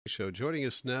Show. Joining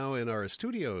us now in our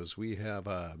studios, we have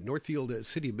Northfield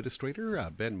City Administrator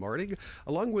Ben Martig,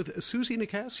 along with Suzie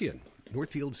Nakasian,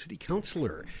 Northfield City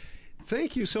Councilor.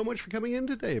 Thank you so much for coming in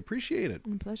today. Appreciate it.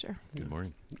 My pleasure. Good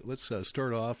morning. Let's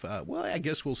start off. I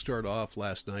guess we'll start off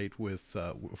last night with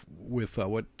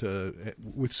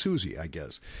Suzie. I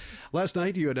guess last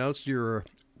night you announced your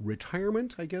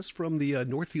retirement. I guess from the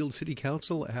Northfield City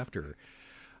Council after,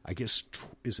 I guess,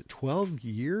 is it 12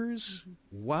 years?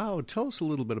 Wow. Tell us a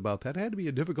little bit about that. It had to be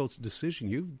a difficult decision.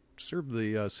 You've served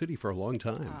the city for a long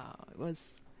time. It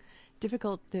was a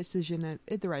difficult decision,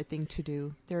 the right thing to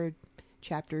do. There are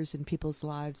chapters in people's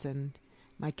lives, and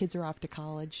my kids are off to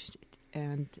college,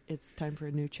 and it's time for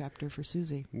a new chapter for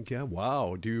Suzie. Yeah,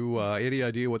 wow. Do you any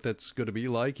idea what that's going to be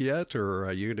like yet, or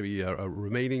are you going to be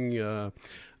remaining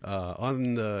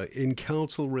in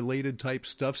council-related type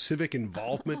stuff, civic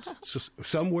involvement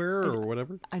somewhere or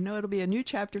whatever? I know it'll be a new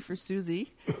chapter for Suzie,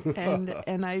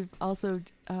 and I've also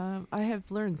I have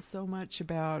learned so much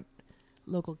about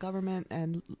local government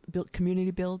and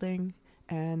community building,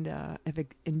 and have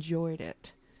enjoyed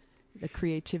it. The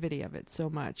creativity of it so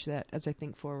much that as I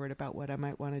think forward about what I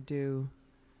might want to do,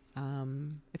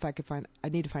 if I could I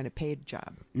need to find a paid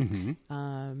job.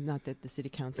 Mm-hmm. Not that the city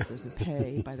council doesn't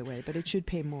pay, by the way, but it should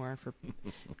pay more for.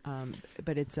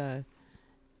 But it's a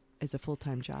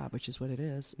full-time job, which is what it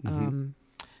is. Mm-hmm.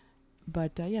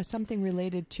 Yeah, something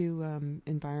related to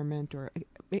environment,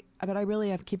 but I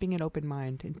really am keeping an open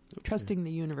mind and trusting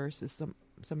the universe, as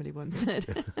somebody once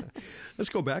said. Let's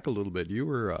go back a little bit. You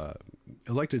were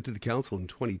elected to the council in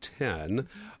 2010,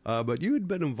 but you had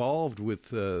been involved with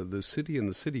the city and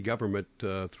the city government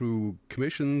through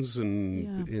commissions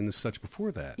and such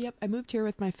before that. Yep, I moved here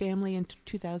with my family in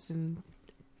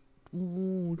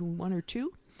 2001 or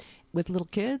 2 with little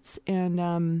kids,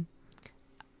 and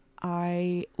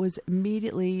I was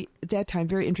immediately, at that time,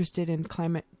 very interested in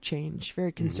climate change,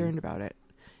 very concerned about it,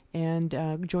 and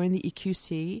joined the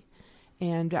EQC.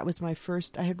 And that was my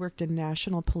first. I had worked in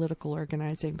national political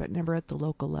organizing, but never at the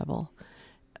local level.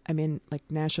 I mean, like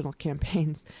national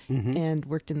campaigns, and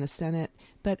worked in the Senate.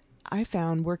 But I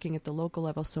found working at the local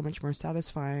level so much more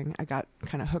satisfying. I got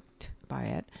kind of hooked by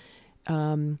it.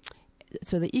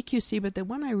 So the EQC, but the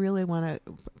one I really want to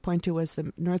point to was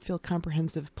the Northfield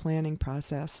Comprehensive Planning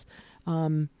process.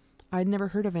 I'd never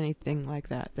heard of anything like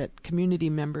that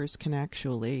community members can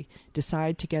actually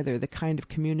decide together the kind of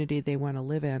community they want to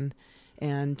live in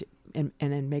and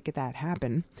then make that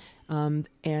happen. And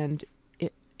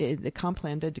the comp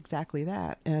plan did exactly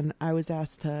that. And I was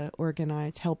asked to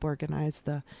help organize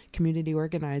the community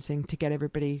organizing to get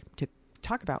everybody to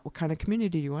talk about what kind of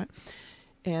community you want.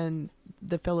 And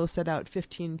the fellow set out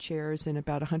 15 chairs, and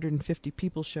about 150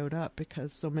 people showed up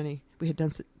because so many we had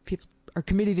done. People, our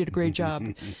committee did a great job,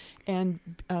 and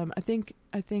I think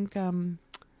I've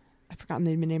forgotten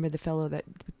the name of the fellow that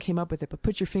came up with it. But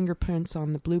put your fingerprints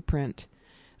on the blueprint,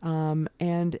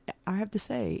 and I have to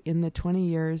say, in the 20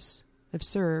 years I've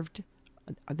served,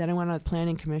 that I went on the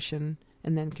planning commission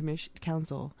and then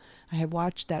council, I have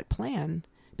watched that plan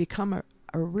become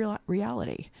a real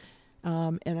reality.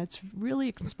 And it's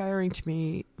really inspiring to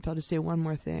me, if I'll just say one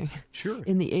more thing. Sure.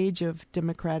 In the age of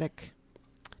democratic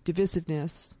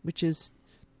divisiveness, which is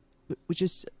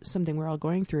something we're all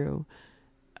going through,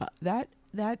 that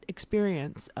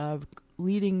experience of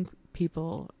leading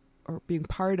people or being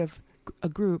part of a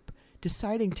group,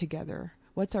 deciding together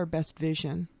what's our best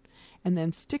vision, and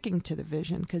then sticking to the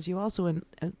vision, because you also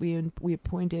we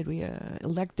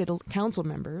elected council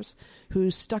members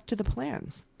who stuck to the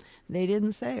plans. They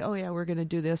didn't say, "Oh yeah, we're going to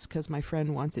do this because my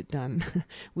friend wants it done."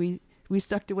 we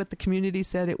stuck to what the community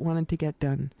said it wanted to get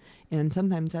done, and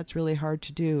sometimes that's really hard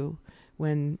to do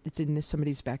when it's in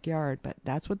somebody's backyard. But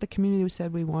that's what the community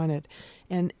said we wanted,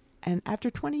 and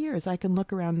after 20 years, I can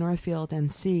look around Northfield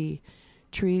and see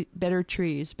better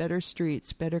trees, better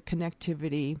streets, better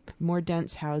connectivity, more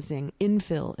dense housing,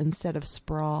 infill instead of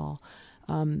sprawl,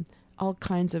 all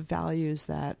kinds of values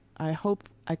that I hope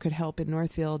I could help in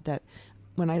Northfield. That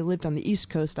when I lived on the East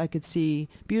Coast, I could see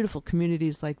beautiful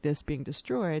communities like this being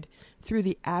destroyed through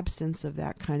the absence of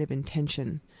that kind of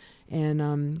intention.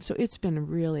 And so it's been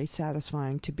really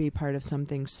satisfying to be part of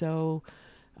something so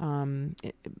I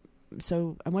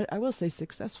will say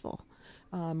successful.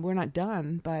 We're not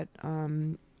done, but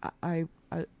I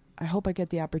hope I get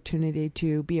the opportunity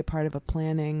to be a part of a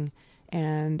planning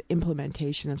and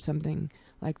implementation of something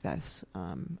like this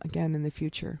again in the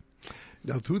future.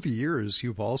 Now, through the years,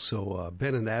 you've also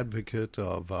been an advocate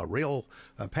of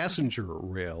passenger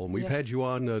rail, and we've had you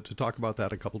on to talk about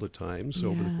that a couple of times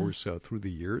over the course through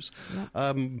the years.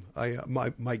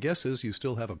 My guess is you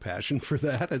still have a passion for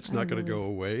that. It's not going to go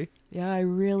away. Yeah, I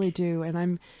really do, and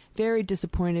I'm very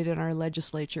disappointed in our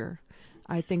legislature.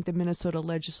 I think the Minnesota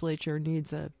legislature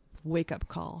needs a wake-up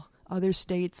call. Other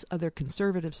states, other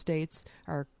conservative states,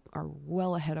 are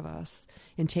well ahead of us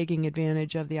in taking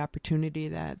advantage of the opportunity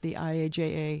that the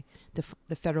IAJA,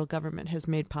 the federal government, has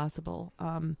made possible.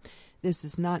 This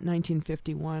is not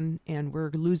 1951, and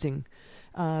we're losing.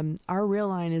 Our rail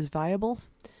line is viable.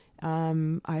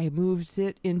 I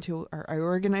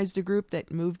organized a group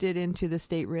that moved it into the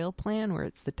state rail plan, where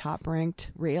it's the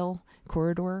top-ranked rail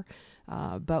corridor,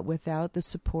 but without the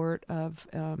support of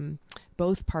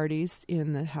both parties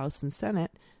in the House and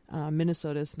Senate,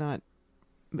 Minnesota's not.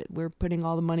 We're putting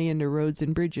all the money into roads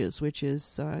and bridges, which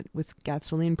is, with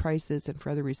gasoline prices and for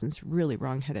other reasons, really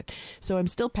wrong-headed. So I'm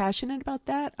still passionate about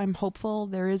that. I'm hopeful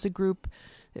there is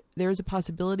a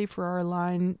possibility for our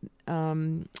line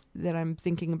that I'm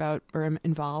thinking about or I'm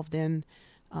involved in.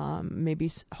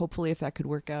 Hopefully, if that could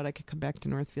work out, I could come back to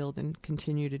Northfield and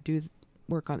continue to do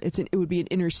work on it. It would be an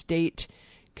interstate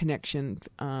connection,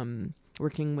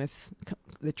 working with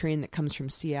the train that comes from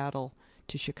Seattle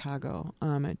to Chicago,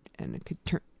 and it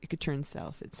could turn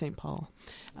south at St. Paul.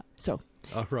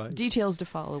 All right. Details to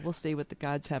follow. We'll see what the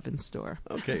gods have in store.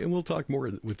 Okay, and we'll talk more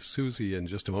with Suzie in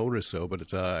just a moment or so.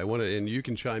 But I want to, and you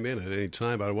can chime in at any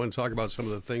time. But I want to talk about some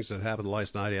of the things that happened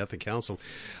last night at the council.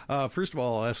 First of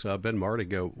all, I'll ask Ben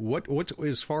Martig, what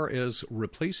as far as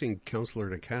replacing Councilor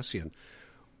Nakasian,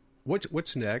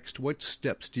 what's next? What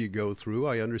steps do you go through?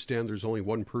 I understand there's only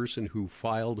one person who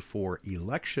filed for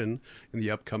election in the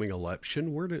upcoming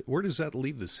election. Where does that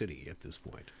leave the city at this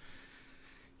point?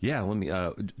 Yeah, let me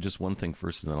just one thing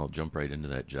first, and then I'll jump right into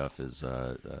that, Jeff, is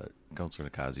Councilor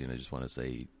Nakasian, I just want to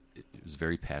say, is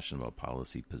very passionate about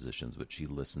policy positions, but she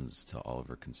listens to all of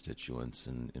her constituents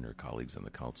and her colleagues on the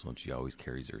council, and she always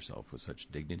carries herself with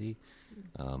such dignity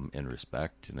and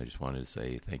respect. And I just wanted to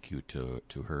say thank you to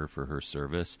her for her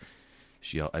service.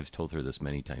 I've told her this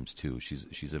many times too.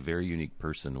 She's a very unique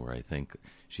person, where I think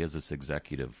she has this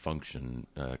executive function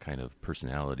kind of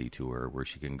personality to her, where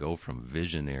she can go from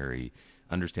visionary,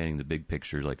 understanding the big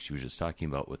picture, like she was just talking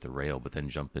about with the rail, but then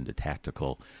jump into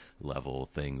tactical level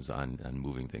things on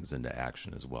moving things into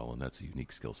action as well. And that's a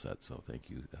unique skill set. So thank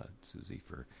you, Suzie,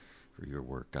 for your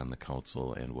work on the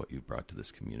council and what you've brought to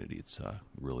this community. It's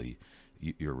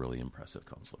you're a really impressive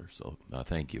counselor. So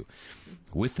thank you.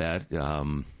 With that,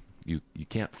 you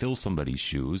can't fill somebody's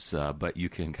shoes, but you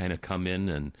can kind of come in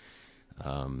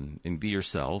and be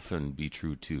yourself and be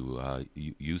true to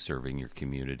you serving your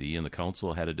community. And the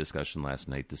council had a discussion last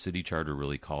night. The city charter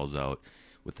really calls out,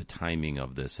 with the timing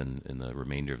of this and the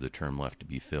remainder of the term left to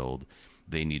be filled,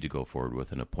 they need to go forward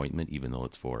with an appointment, even though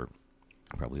it's for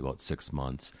probably about 6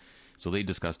 months. So they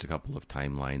discussed a couple of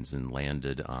timelines and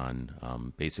landed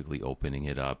on basically opening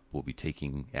it up. We'll be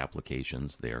taking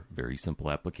applications. They're very simple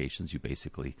applications. You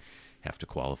basically have to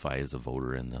qualify as a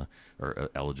voter or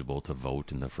eligible to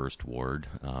vote in the first ward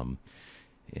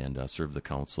and serve the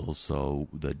council. So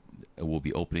we'll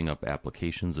be opening up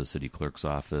applications. The city clerk's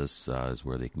office is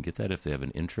where they can get that if they have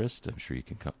an interest. I'm sure you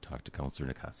can talk to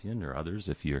Councilor Nakasian or others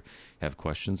if you have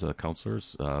questions,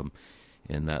 councilors.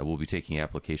 And that we'll be taking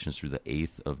applications through the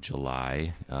 8th of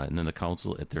July. And then the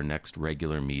council, at their next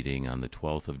regular meeting on the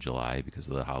 12th of July, because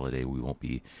of the holiday, we won't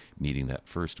be meeting that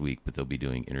first week, but they'll be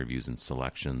doing interviews and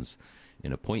selections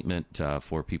and appointment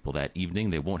for people that evening.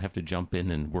 They won't have to jump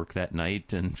in and work that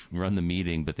night and run the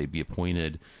meeting, but they'd be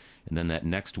appointed. And then that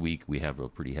next week, we have a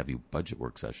pretty heavy budget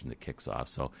work session that kicks off.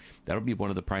 So that'll be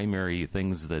one of the primary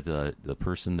things that the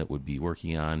person that would be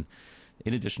working on,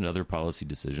 in addition to other policy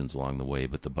decisions along the way,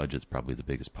 but the budget's probably the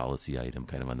biggest policy item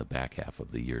kind of on the back half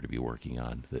of the year to be working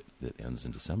on that ends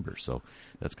in December. So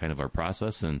that's kind of our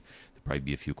process, and there'll probably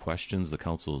be a few questions. The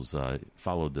council's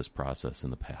followed this process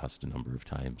in the past a number of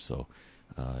times, so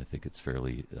I think it's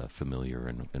fairly familiar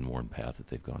and worn path that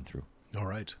they've gone through. All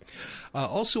right.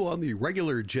 Also on the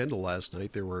regular agenda last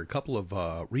night, there were a couple of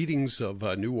readings of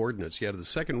new ordinance. You had the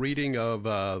second reading of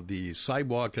the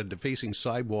sidewalk, defacing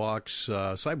sidewalks,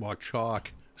 sidewalk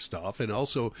chalk stuff, and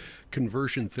also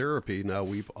conversion therapy. Now,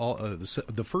 we've all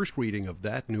the first reading of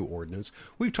that new ordinance.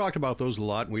 We've talked about those a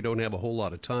lot, and we don't have a whole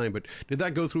lot of time, but did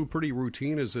that go through pretty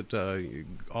routine? Is it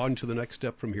on to the next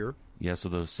step from here? Yeah, so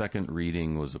the second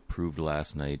reading was approved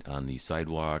last night on the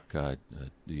sidewalk,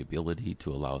 the ability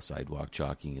to allow sidewalk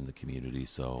chalking in the community.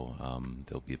 So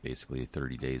there'll be basically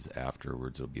 30 days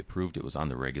afterwards it'll be approved. It was on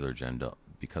the regular agenda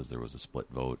because there was a split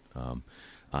vote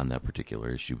on that particular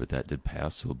issue, but that did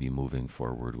pass, so we'll be moving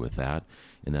forward with that.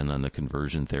 And then on the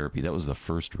conversion therapy, that was the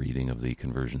first reading of the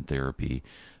conversion therapy.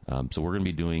 So we're going to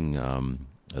be doing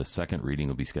a second reading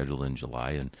will be scheduled in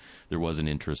July, and there was an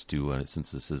interest to,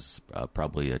 since this is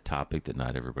probably a topic that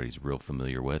not everybody's real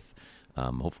familiar with.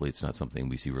 Hopefully it's not something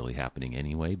we see really happening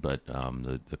anyway, but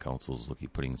the council's looking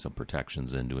at putting some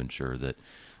protections in to ensure that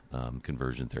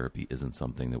conversion therapy isn't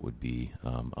something that would be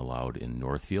allowed in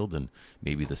Northfield, and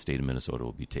maybe the state of Minnesota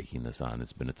will be taking this on.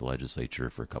 It's been at the legislature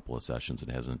for a couple of sessions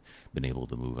and hasn't been able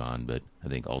to move on, but I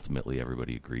think ultimately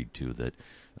everybody agreed to that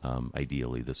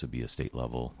ideally this would be a state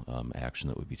level action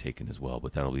that would be taken as well,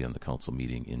 but that'll be on the council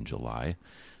meeting in July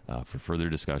for further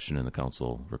discussion, and the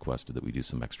council requested that we do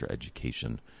some extra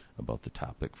education about the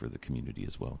topic for the community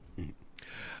as well. Mm-hmm.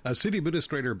 City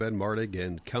Administrator Ben Martig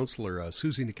and Councilor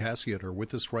Suzie Nakasian are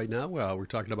with us right now. We're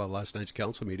talking about last night's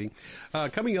council meeting.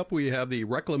 Coming up, we have the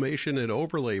Reclamation and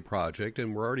Overlay Project,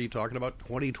 and we're already talking about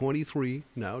 2023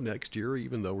 now, next year,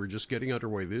 even though we're just getting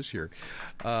underway this year.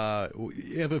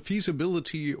 You have a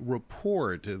feasibility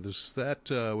report. Was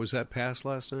that passed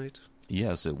last night?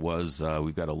 Yes, it was.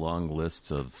 We've got a long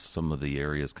list of some of the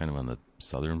areas kind of on the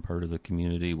southern part of the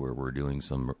community where we're doing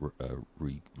some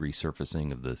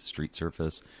resurfacing of the street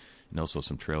surface and also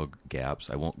some trail gaps.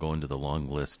 I won't go into the long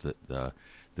list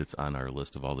that's on our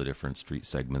list of all the different street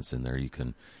segments in there. You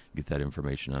can get that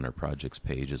information on our projects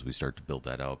page as we start to build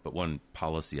that out. But one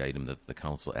policy item that the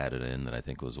council added in that I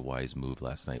think was a wise move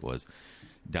last night was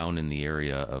down in the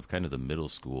area of kind of the middle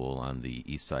school on the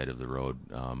east side of the road.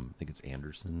 I think it's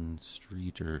Anderson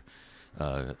Street or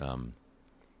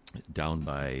down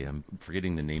by, I'm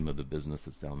forgetting the name of the business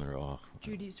that's down there.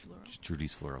 Judy's Floral.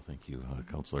 Judy's Floral, thank you,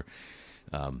 Counselor.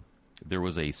 There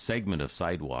was a segment of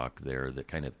sidewalk there that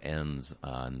kind of ends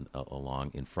on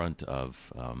along in front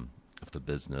of the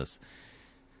business,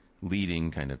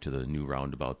 leading kind of to the new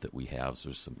roundabout that we have. So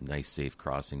there's some nice safe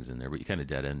crossings in there, but you kind of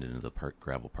dead end into the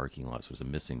gravel parking lot. So there's a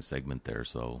missing segment there.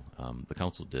 So the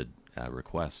council did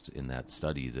request in that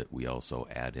study that we also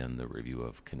add in the review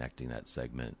of connecting that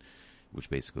segment, which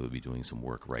basically would be doing some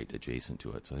work right adjacent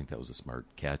to it. So I think that was a smart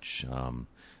catch.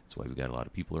 That's why we've got a lot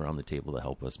of people around the table to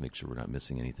help us make sure we're not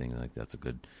missing anything. I think that's a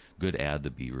good ad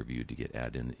to be reviewed to get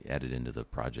added into the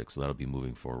project. So that'll be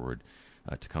moving forward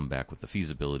to come back with the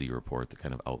feasibility report that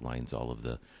kind of outlines all of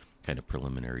the kind of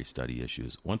preliminary study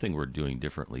issues. One thing we're doing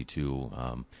differently, too,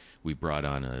 we brought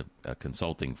on a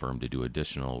consulting firm to do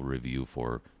additional review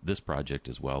for this project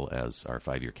as well as our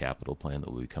 5-year capital plan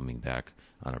that will be coming back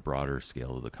on a broader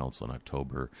scale to the council in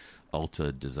October.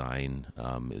 Alta Design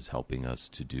is helping us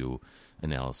to do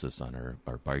analysis on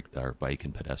our bike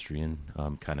and pedestrian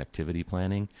connectivity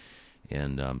planning.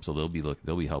 And so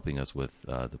they'll be helping us with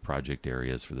the project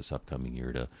areas for this upcoming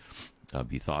year to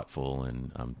be thoughtful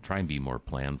and try and be more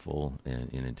planful and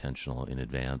intentional in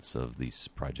advance of these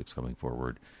projects coming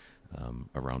forward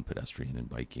around pedestrian and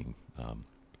biking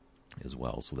as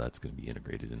well. So that's going to be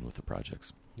integrated in with the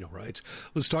projects. All right.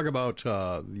 Let's talk about,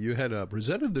 you had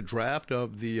presented the draft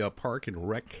of the Park and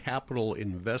Rec Capital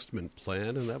Investment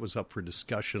Plan, and that was up for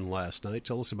discussion last night.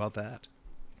 Tell us about that.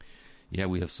 Yeah,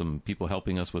 we have some people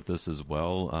helping us with this as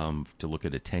well to look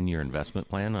at a 10-year investment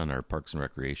plan on our parks and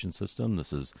recreation system.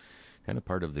 This is kind of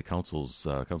part of the council's,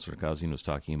 Councilor Nakasian was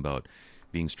talking about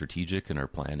being strategic in our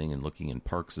planning, and looking in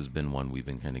parks has been one we've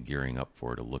been kind of gearing up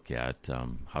for, to look at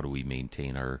how do we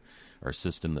maintain our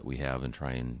system that we have and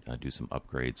try and do some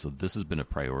upgrades. So this has been a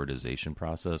prioritization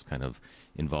process, kind of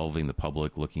involving the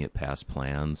public, looking at past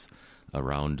plans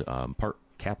around park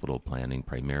capital planning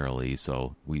primarily.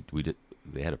 So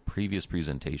they had a previous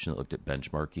presentation that looked at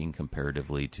benchmarking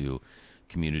comparatively to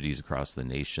communities across the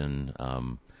nation,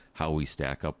 how we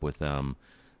stack up with them.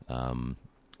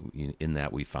 In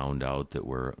that, we found out that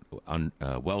we're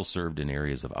well served in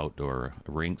areas of outdoor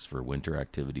rinks for winter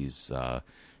activities,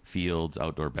 fields,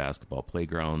 outdoor basketball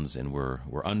playgrounds, and we're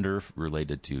under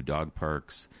related to dog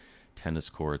parks, tennis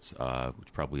courts,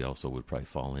 which probably also would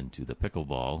fall into the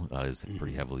pickleball, is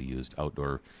pretty heavily used.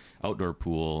 Outdoor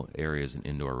pool areas and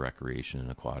indoor recreation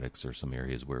and aquatics are some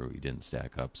areas where we didn't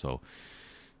stack up. So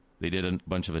they did a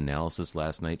bunch of analysis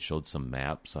last night, showed some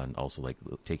maps on also like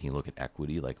taking a look at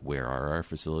equity, like where are our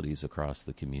facilities across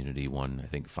the community. One, I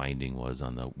think, finding was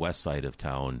on the west side of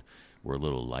town, we're a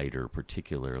little lighter,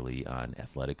 particularly on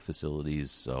athletic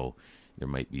facilities. So there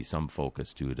might be some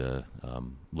focus to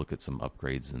look at some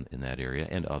upgrades in that area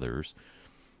and others.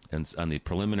 And on the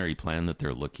preliminary plan that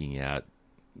they're looking at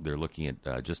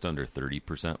just under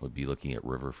 30% would be looking at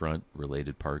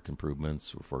riverfront-related park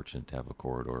improvements. We're fortunate to have a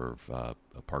corridor of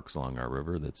parks along our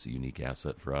river that's a unique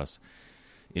asset for us.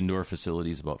 Indoor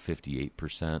facilities, about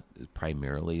 58%,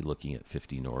 primarily looking at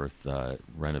 50 North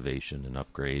renovation and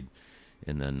upgrade,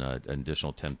 and then an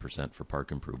additional 10% for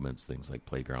park improvements, things like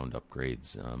playground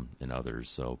upgrades and others.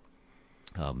 So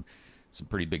some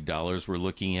pretty big dollars we're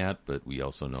looking at, but we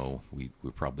also know we've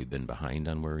probably been behind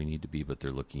on where we need to be, but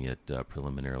they're looking at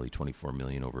preliminarily $24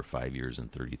 million over 5 years and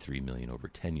 $33 million over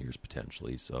 10 years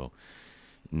potentially. So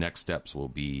next steps will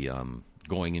be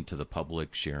going into the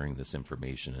public, sharing this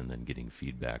information, and then getting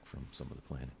feedback from some of the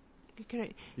planning. Can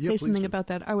I say something about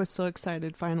that? I was so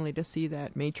excited finally to see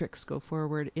that matrix go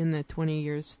forward. In the 20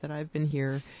 years that I've been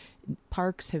here,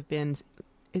 parks have been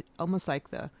almost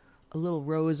like a little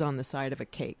rose on the side of a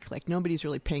cake. Like nobody's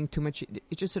really paying too much.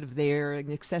 It's just sort of there,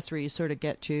 an accessory you sort of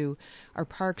get to. Our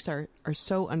parks are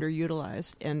so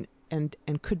underutilized and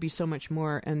could be so much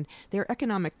more. And they're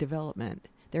economic development.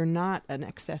 They're not an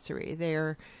accessory.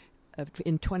 They're,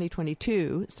 in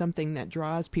 2022, something that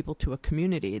draws people to a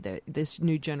community. That this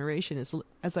new generation is,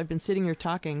 as I've been sitting here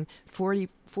talking,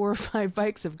 44 or 5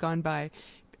 bikes have gone by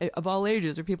of all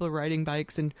ages, or people riding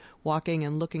bikes and walking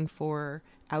and looking for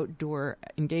outdoor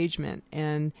engagement,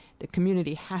 and the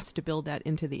community has to build that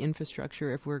into the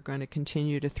infrastructure if we're going to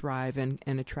continue to thrive and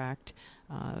attract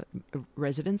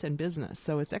residents and business.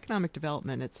 So it's economic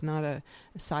development. It's not a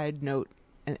side note,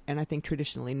 and I think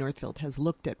traditionally Northfield has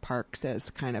looked at parks as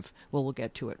kind of, well, we'll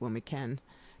get to it when we can.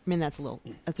 I mean, that's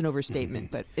an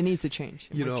overstatement, but it needs to change.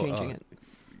 We're changing it.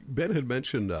 Ben had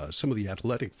mentioned some of the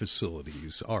athletic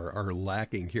facilities are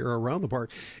lacking here around the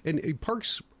park, and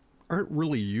parks aren't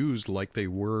really used like they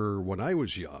were when I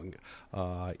was young.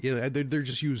 They're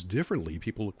just used differently.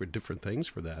 People look for different things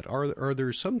for that. Are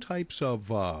there some types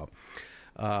of,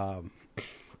 I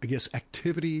guess,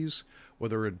 activities,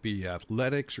 whether it be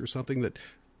athletics or something that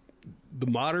the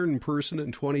modern person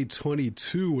in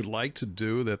 2022 would like to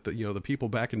do that the people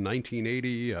back in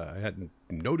 1980 had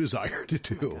no desire to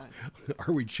do?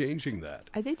 Are we changing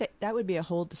that? I think that would be a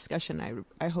whole discussion.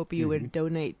 I hope you would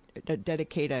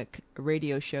dedicate a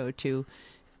radio show to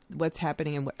what's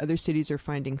happening and what other cities are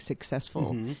finding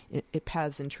successful.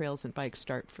 Paths and trails and bike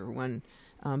start for one,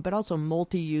 but also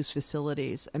multi-use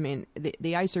facilities. I mean,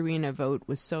 the ice arena vote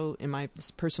was so, in my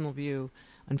personal view,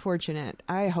 unfortunate.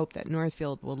 I hope that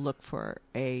Northfield will look for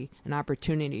an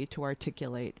opportunity to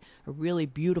articulate a really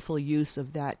beautiful use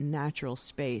of that natural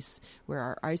space where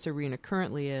our ice arena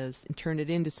currently is, and turn it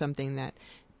into something that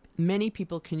many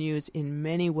people can use in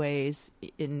many ways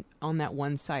on that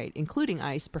one site, including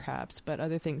ice perhaps, but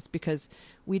other things, because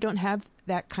we don't have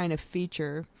that kind of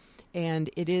feature. And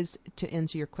it is, to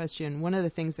answer your question, one of the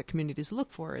things that communities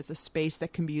look for is a space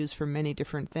that can be used for many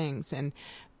different things, and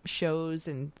shows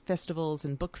and festivals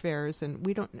and book fairs, and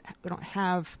we don't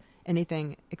have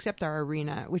anything except our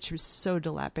arena, which was so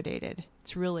dilapidated.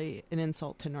 It's really an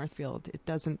insult to Northfield. It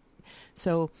doesn't.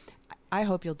 So I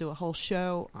hope you'll do a whole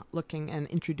show looking and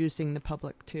introducing the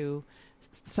public to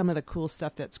some of the cool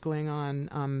stuff that's going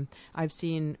on. I've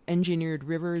seen engineered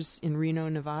rivers in Reno,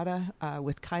 Nevada,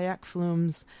 with kayak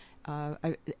flumes,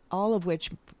 all of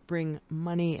which bring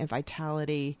money and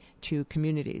vitality to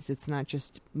communities. It's not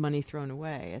just money thrown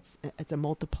away. It's a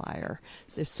multiplier.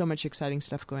 So there's so much exciting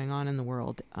stuff going on in the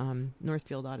world.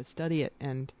 Northfield ought to study it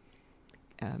and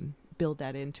build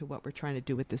that into what we're trying to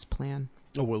do with this plan.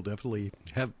 Oh, we'll definitely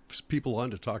have people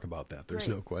on to talk about that. There's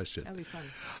no question. That'll be fun.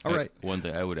 All right. One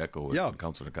thing I would echo what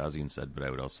Councilor Nakasian said, but I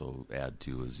would also add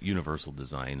to is universal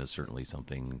design is certainly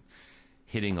something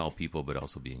hitting all people, but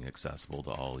also being accessible to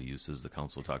all uses. The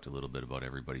council talked a little bit about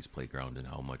everybody's playground and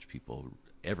how much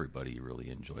everybody really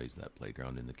enjoys that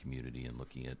playground in the community, and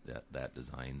looking at that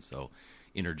design. So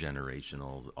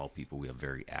intergenerational, all people. We have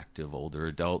very active older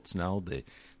adults now.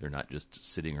 They're not just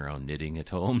sitting around knitting at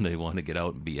home. They want to get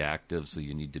out and be active. So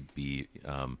you need to be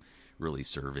really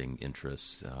serving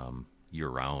interests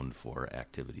year-round for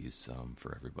activities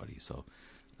for everybody. So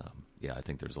I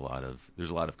think there's a lot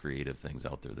of creative things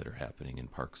out there that are happening in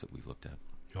parks that we've looked at.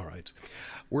 All right.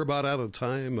 We're about out of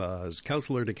time. As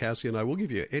Councilor Nakasian, I will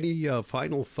give you any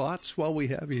final thoughts while we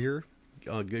have you here.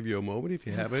 I'll give you a moment if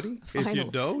you have any. If you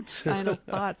don't. Final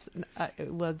thoughts.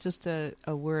 Well, just a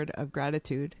word of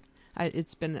gratitude.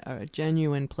 It's been a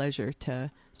genuine pleasure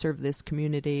to serve this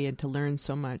community and to learn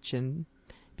so much and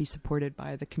be supported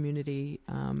by the community.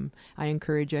 I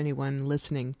encourage anyone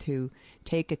listening to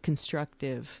take a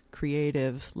constructive,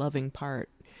 creative, loving part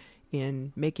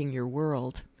in making your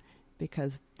world,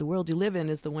 because the world you live in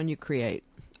is the one you create.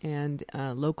 And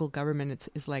local government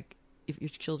is like, if your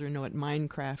children know what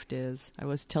Minecraft is, I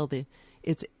always tell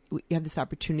it's you have this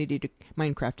opportunity to,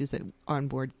 Minecraft is an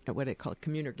onboard, what I call a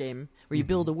commuter game, where you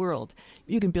build a world.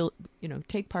 You can build,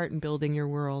 take part in building your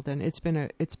world. And it's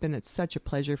been such a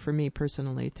pleasure for me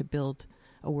personally to build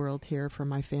a world here for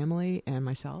my family and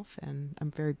myself. And I'm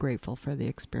very grateful for the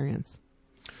experience.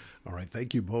 All right.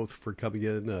 Thank you both for coming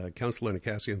in. Councilor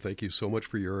Nakasian, thank you so much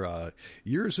for your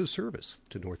years of service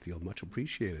to Northfield. Much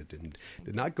appreciated and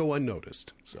did not go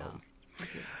unnoticed. So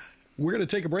we're going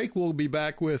to take a break. We'll be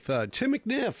back with Tim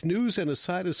McNiff, news and a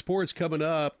side of sports coming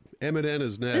up. M&N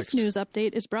is next. This news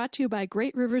update is brought to you by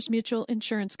Great Rivers Mutual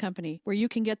Insurance Company, where you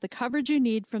can get the coverage you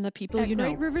need from the people you know. At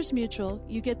Great Rivers Mutual,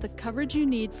 you get the coverage you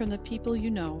need from the people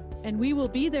you know. And we will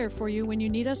be there for you when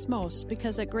you need us most,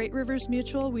 because at Great Rivers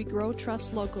Mutual, we grow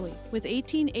trust locally. With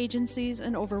 18 agencies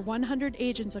and over 100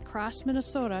 agents across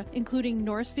Minnesota, including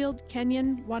Northfield,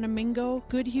 Kenyon, Wanamingo,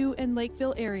 Goodhue, and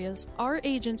Lakeville areas, our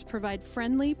agents provide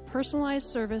friendly, personalized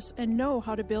service and know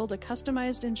how to build a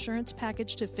customized insurance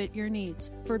package to fit your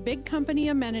needs. For big company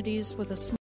amenities with a small